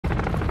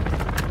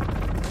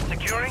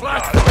Securing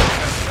Flash.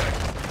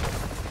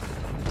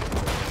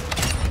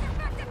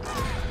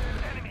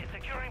 Enemy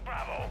securing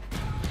Bravo.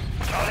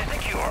 Charlie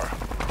secure.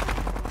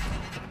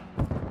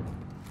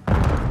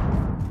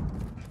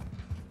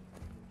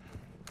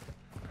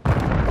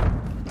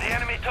 The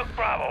enemy took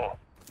Bravo.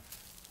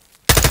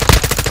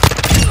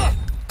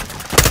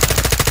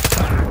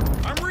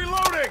 I'm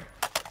reloading!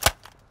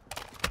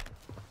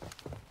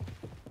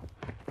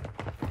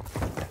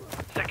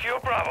 Secure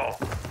Bravo.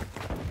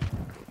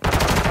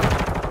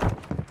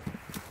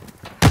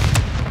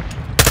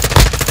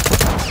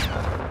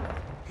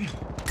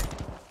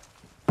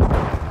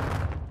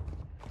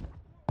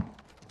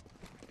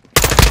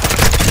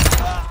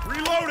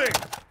 Reloading!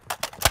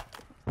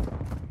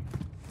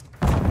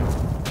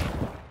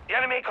 The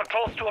enemy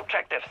controls 2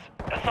 objectives.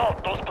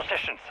 Assault those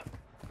positions.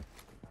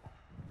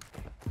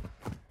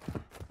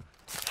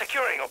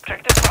 Securing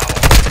objective Bravo.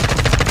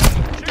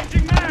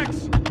 Changing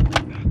mags!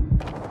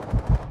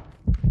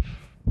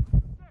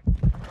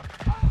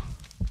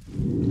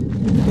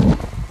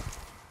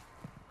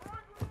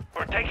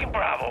 We're taking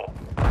Bravo.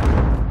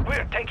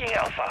 We're taking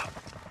Alpha.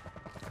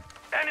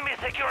 Enemy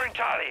securing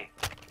Charlie.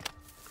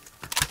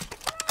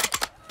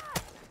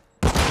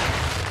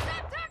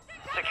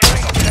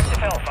 Securing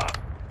objective Alpha.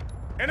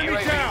 Enemy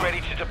UAV down!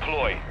 ready to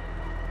deploy.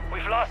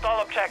 We've lost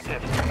all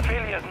objectives.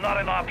 Failure is not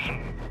an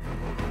option.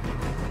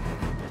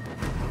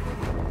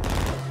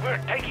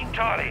 We're taking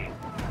Charlie.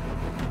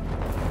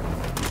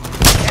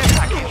 Air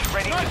package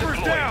ready to Sniper's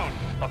deploy. down!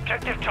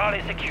 Objective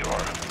Charlie secure.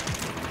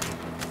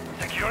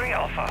 Securing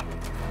Alpha.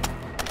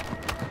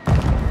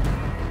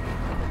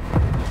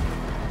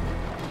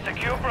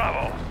 Secure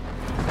Bravo.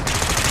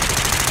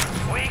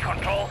 We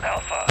control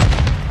Alpha.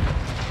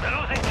 We're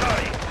losing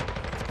Charlie.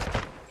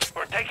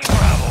 We're taking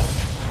Bravo.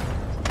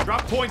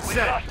 Drop point We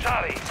set. lost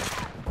Charlie.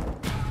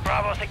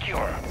 Bravo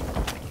secure.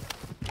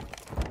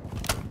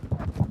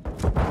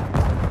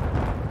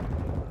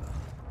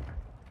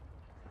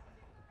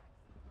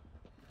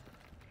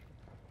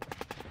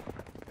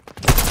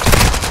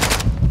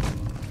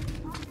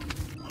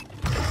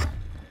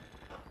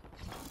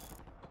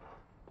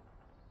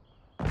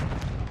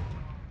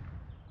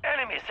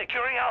 Enemy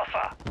securing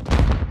Alpha.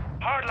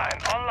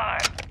 Hardline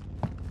online.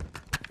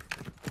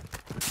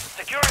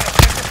 Securing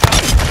objective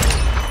Charlie.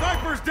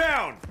 Sniper's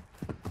down!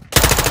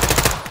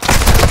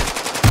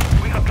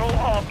 We control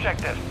all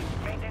objectives.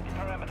 Maintain the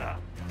perimeter.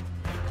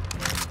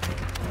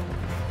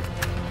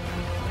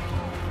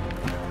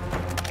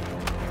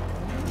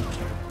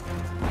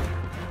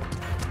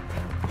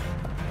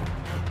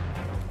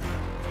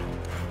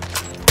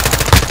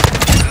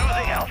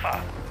 Losing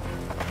Alpha.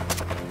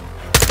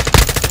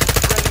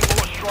 Friendly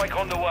more strike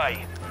on the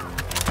way.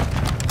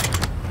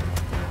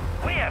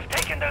 We have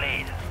taken the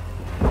lead.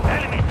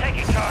 Enemy's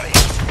taking Charlie.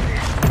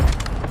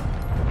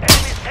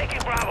 Enemy's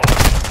taking Bravo.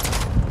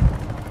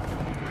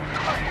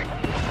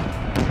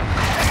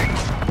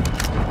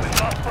 We've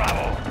lost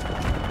Bravo.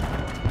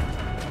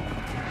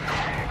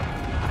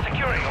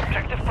 Securing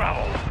objective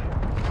Bravo.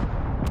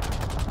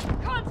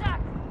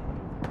 Contact!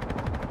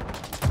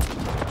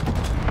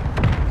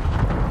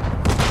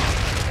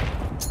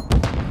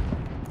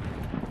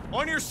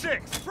 On your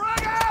 6!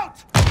 Frag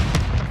out!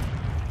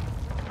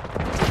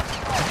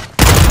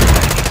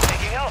 Enemy's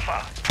taking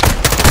Alpha.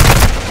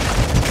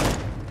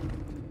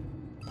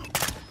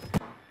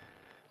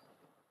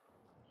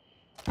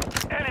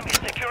 Enemy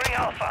securing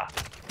Alpha.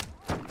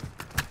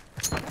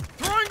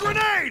 Throwing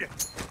grenade!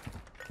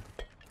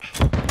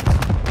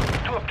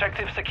 2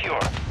 objectives secure.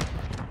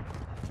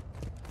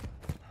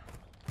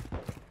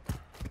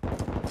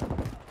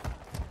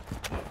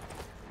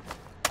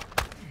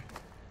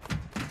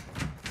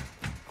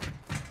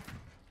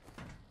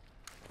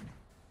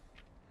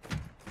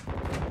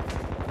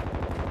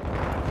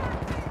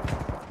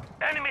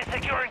 Enemy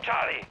securing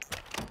Charlie.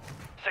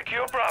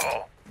 Secure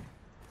Bravo.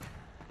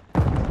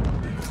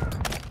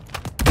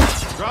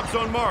 Drop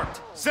zone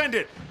marked. Send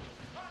it!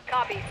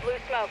 Copy. Blue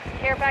smoke.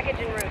 Care package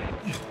en route.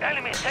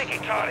 Enemy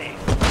taking Charlie.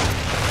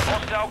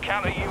 Hostile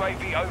counter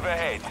UAV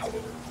overhead.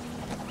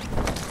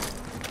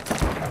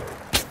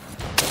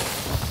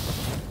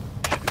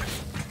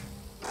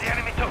 The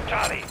enemy took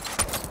Charlie.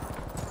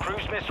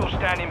 Cruise missile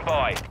standing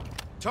by.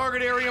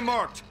 Target area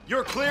marked.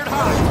 You're cleared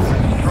high.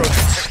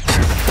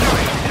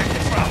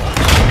 Objective Bravo.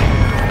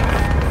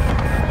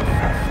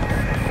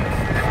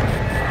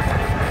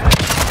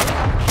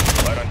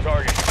 Right on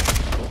target.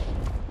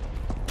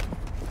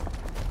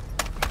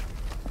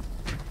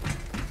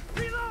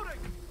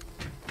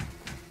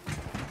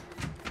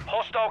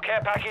 Hostile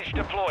care package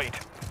deployed.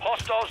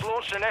 Hostiles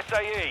launched an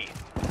SAE.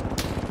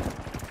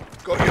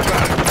 Got your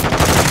back.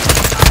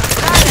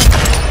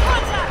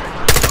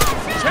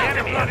 The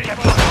enemy has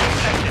kept us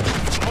protected.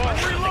 More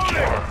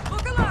secure.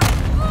 Look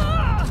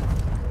alive!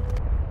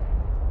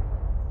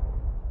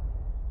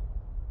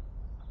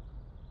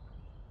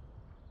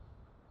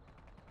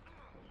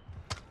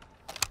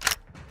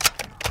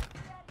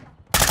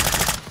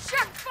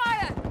 Check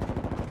fire!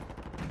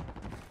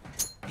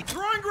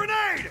 Throwing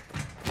grenade!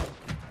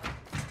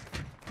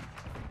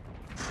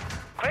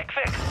 Quick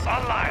fix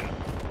online.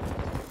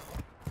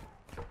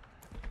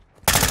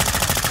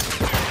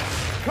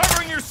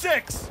 your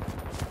 6!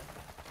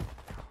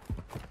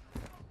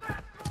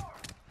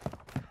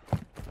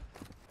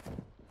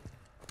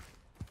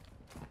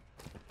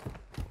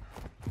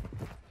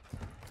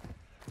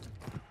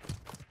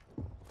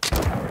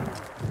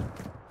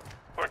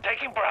 We're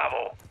taking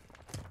Bravo.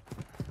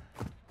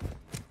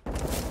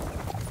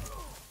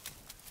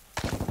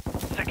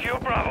 Secure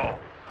Bravo.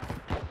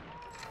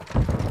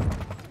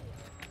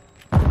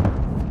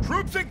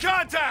 Troops in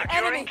contact!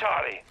 Securing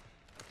Charlie.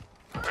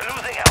 We're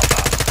losing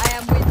Alpha. I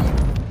am with you.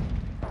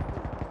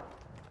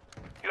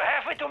 You're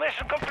halfway to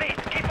mission complete.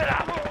 Keep it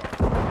up.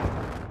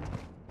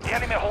 The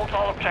enemy holds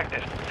all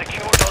objectives.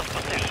 Secure those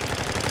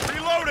positions.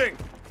 Reloading!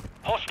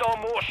 Hostile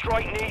mortar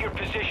strike near your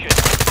position.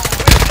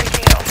 We're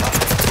taking Alpha.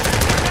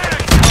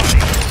 Charlie.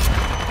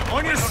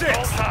 On your 6!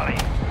 Control Charlie.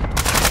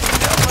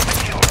 Alpha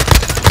secure.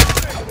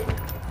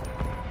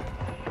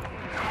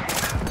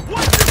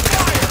 Watch your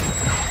fire!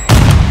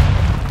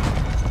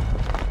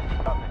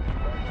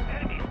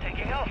 Enemy's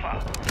taking Alpha.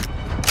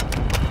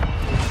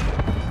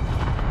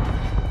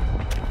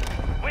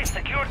 We've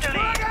secured the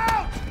lead.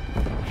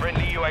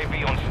 Friendly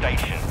UAV on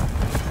station.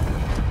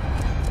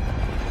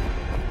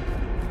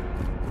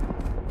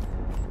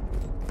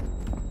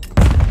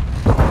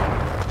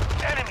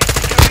 Enemy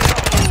securing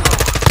Alpha.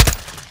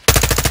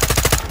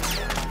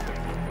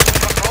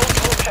 Control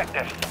two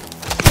objectives.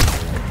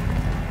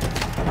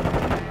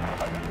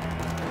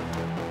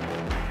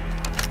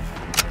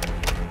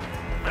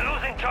 We're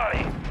losing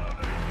Charlie.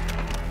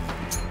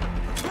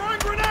 Throwing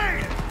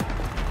grenade!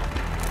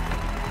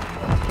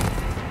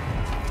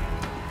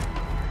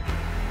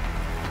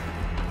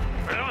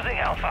 We're losing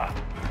Alpha.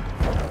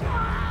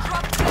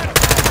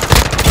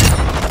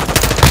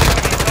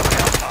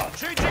 Alpha.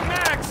 Changing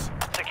max!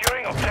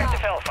 Securing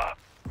objective Alpha.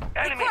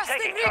 Enemy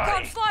taking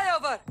Charlie.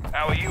 flyover!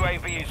 Our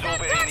UAV is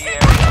orbiting the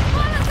area.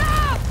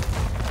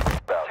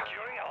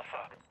 Securing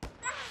Alpha.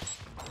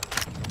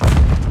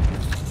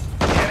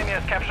 The enemy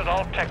has captured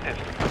all objectives.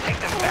 Take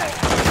them back.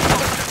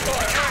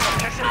 Securing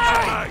objective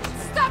Charlie.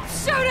 Stop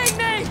shooting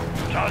me!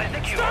 Charlie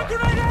secure.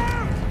 Grenade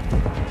out!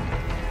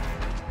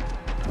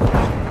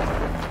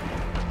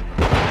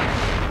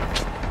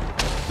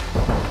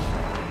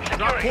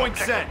 Securing point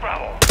objective set.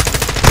 Bravo.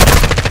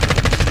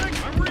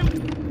 I'm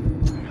really...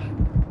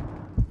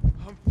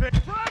 I'm fit.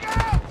 Frag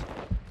out!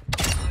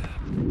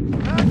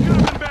 That could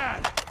have been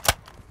bad.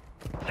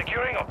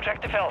 Securing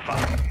objective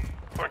Alpha.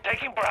 We're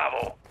taking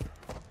Bravo.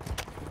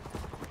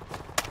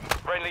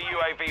 Friendly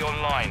UAV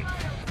online.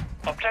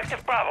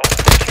 Objective Bravo.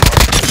 Secure.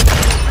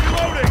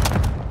 Reloading!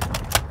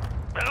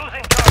 We're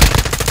losing Charlie.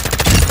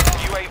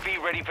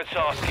 UAV ready for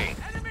tasking.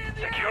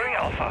 Securing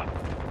Alpha.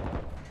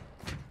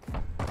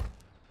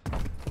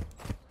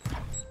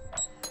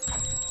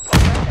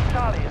 Objective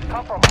Charlie is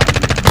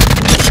compromised.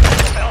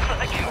 Alpha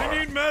We secure.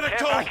 need Care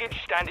medical! package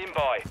standing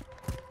by.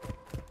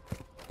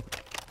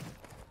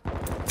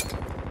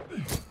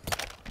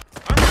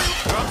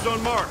 Drop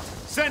zone marked.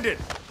 Send it!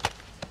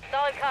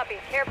 Solid copy.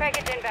 Care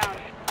package inbound.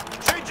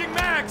 Changing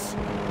max!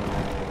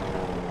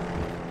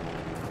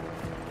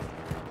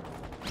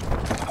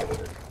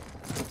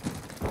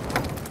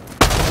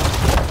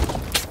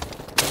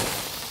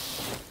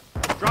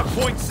 Drop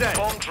point set.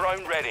 Bomb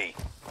drone ready.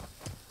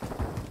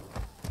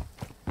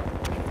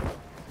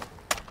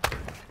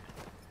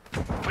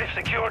 We've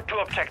secured two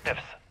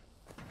objectives.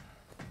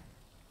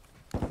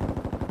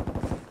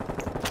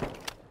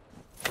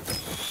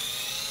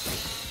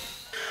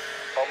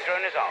 Bomb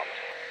drone is armed.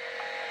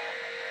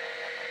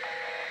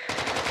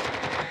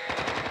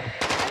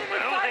 We're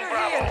losing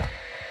Bravo.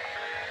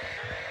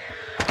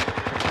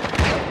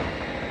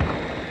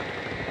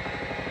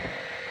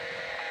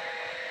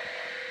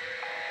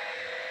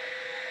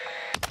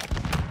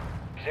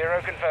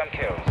 Zero confirmed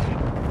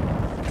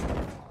kills.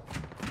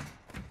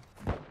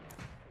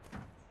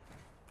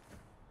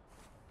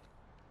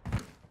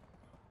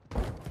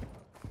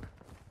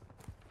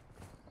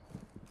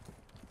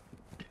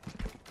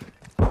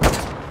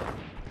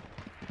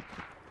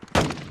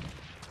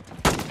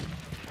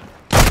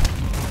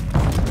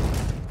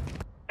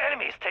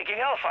 Enemies taking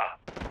Alpha.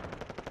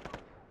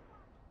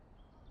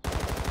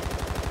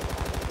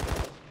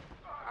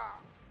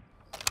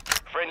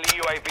 Friendly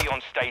UAV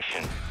on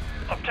station.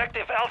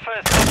 Objective Alpha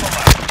is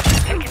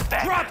compromised. Take it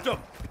back. Dropped them!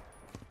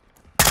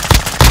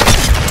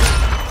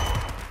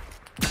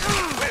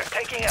 We're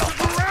taking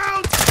Alpha.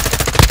 Around!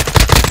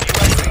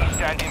 UAV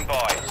standing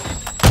by.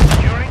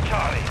 Securing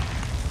Charlie.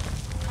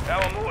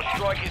 Our mortar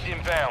strike is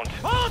inbound.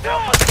 Hold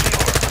Alpha on!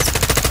 secure.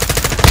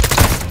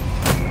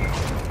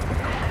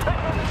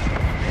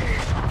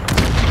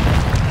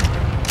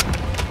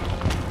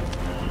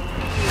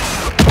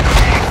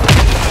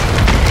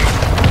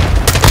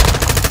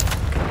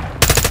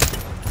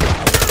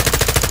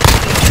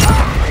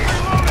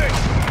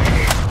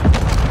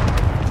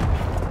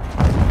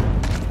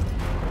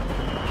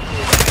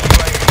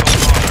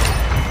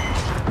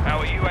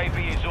 Our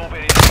UAV is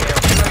orbiting the area.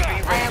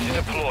 UAV I am ready to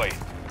with you. deploy.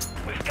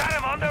 We've got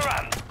him on the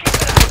run. Keep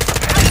it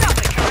up.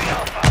 Securing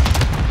Alpha.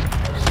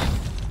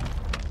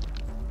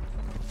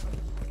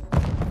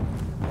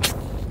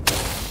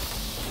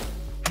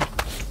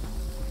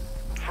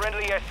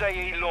 Friendly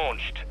SAE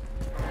launched.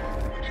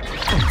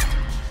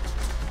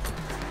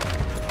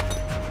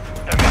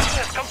 The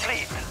mission is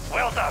complete.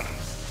 Well done.